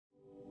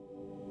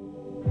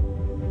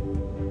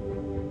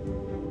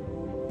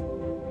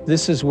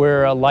This is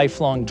where a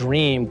lifelong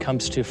dream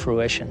comes to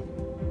fruition.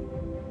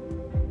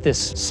 This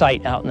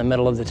site out in the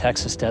middle of the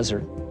Texas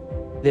desert.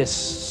 This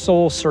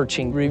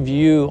soul-searching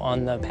review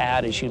on the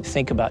pad as you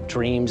think about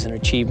dreams and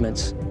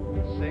achievements.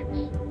 6,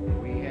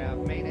 we have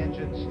main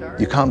engine start.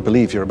 You can't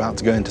believe you're about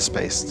to go into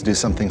space to do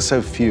something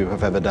so few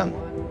have ever done.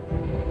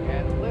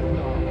 And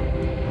liftoff.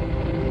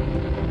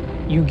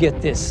 You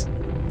get this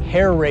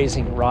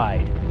hair-raising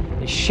ride,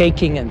 the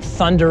shaking and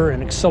thunder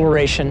and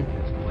acceleration.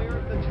 It's clear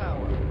of the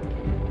tower.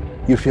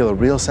 You feel a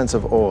real sense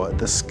of awe at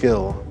the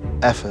skill,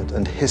 effort,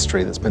 and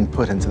history that's been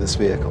put into this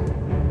vehicle.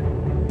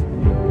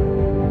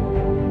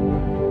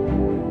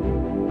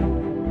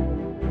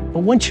 But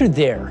once you're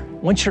there,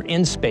 once you're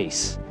in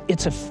space,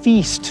 it's a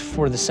feast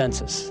for the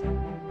senses.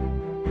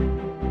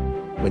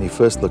 When you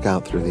first look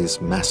out through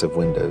these massive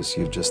windows,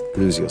 you just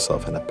lose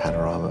yourself in a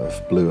panorama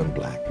of blue and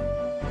black.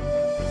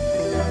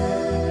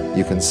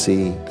 You can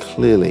see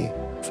clearly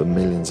for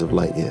millions of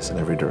light years in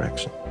every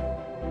direction.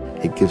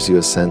 It gives you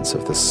a sense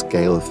of the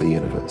scale of the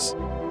universe.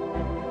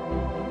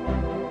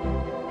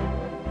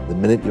 The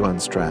minute you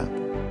unstrap,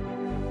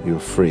 you're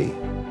free.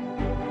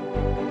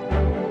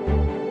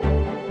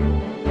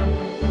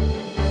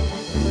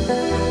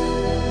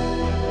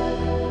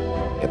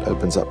 It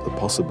opens up the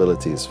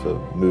possibilities for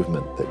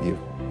movement that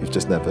you've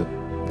just never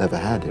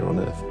had here on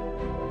Earth.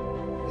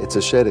 It's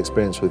a shared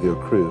experience with your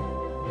crew,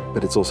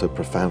 but it's also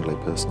profoundly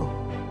personal.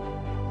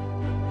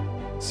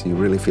 So you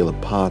really feel a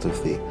part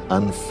of the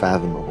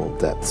unfathomable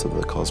depths of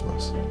the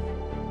cosmos.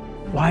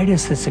 Why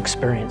does this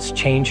experience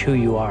change who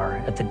you are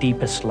at the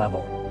deepest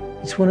level?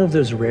 It's one of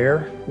those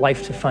rare,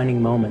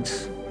 life-defining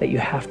moments that you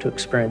have to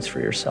experience for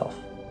yourself.